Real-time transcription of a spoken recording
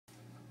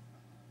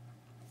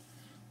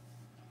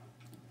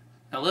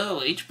Hello,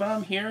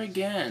 Hbomb here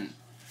again.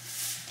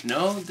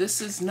 No, this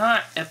is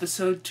not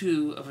episode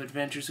 2 of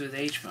Adventures with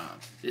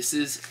Hbomb. This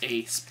is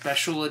a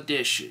special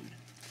edition.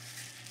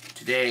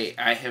 Today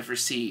I have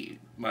received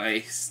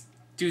my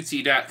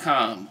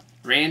Stutzy.com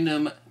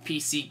random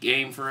PC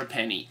game for a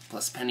penny,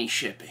 plus penny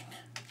shipping.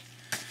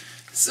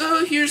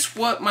 So here's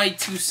what my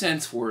 2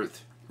 cents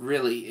worth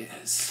really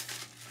is.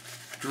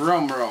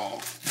 Drum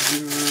roll.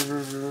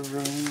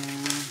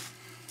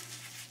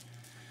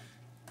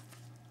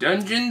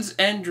 Dungeons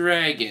and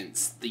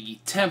Dragons, the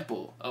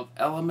Temple of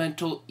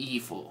Elemental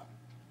Evil.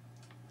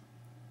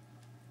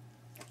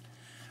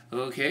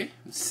 Okay,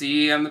 let's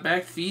see on the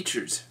back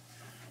features.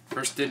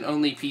 First and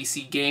only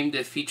PC game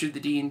to feature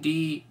the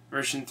D&D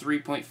version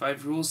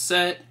 3.5 rule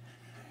set.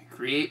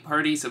 Create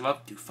parties of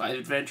up to 5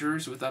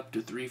 adventurers with up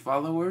to 3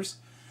 followers.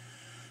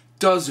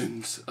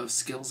 Dozens of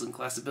skills and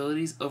class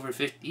abilities, over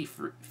 50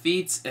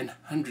 feats, and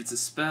hundreds of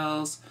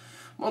spells.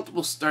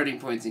 Multiple starting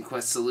points and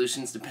quest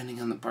solutions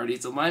depending on the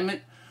party's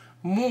alignment.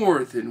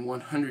 More than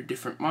 100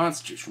 different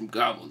monsters, from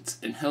goblins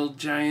and hill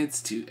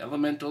giants to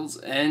elementals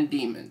and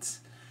demons.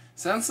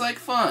 Sounds like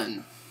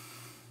fun.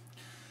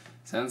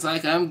 Sounds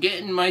like I'm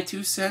getting my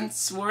 2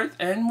 cents worth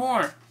and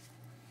more.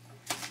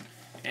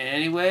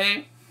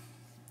 Anyway,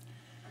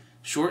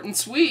 short and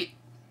sweet.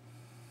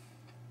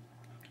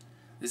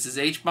 This is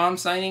Hbomb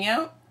signing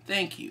out.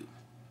 Thank you.